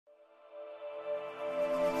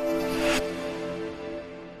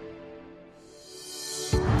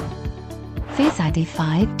Face ID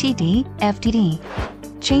 5TD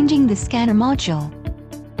FTD. Changing the scanner module.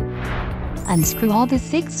 Unscrew all the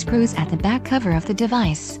 6 screws at the back cover of the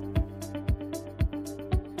device.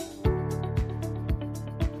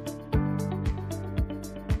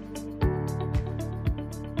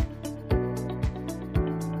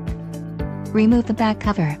 Remove the back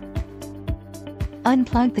cover.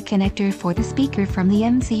 Unplug the connector for the speaker from the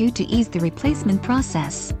MCU to ease the replacement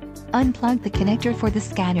process. Unplug the connector for the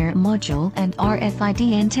scanner module and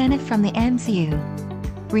RFID antenna from the MCU.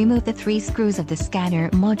 Remove the 3 screws of the scanner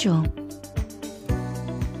module.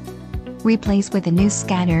 Replace with a new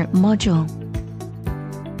scanner module.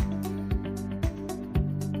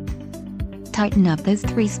 Tighten up those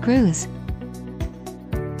 3 screws.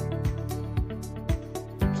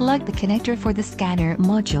 Plug the connector for the scanner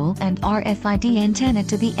module and RFID antenna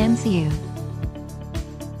to the MCU.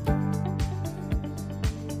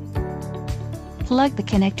 Plug the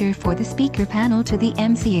connector for the speaker panel to the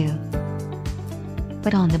MCU.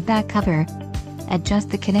 Put on the back cover. Adjust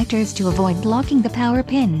the connectors to avoid blocking the power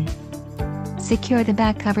pin. Secure the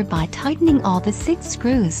back cover by tightening all the 6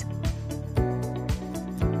 screws.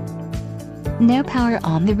 Now power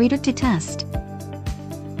on the reader to test.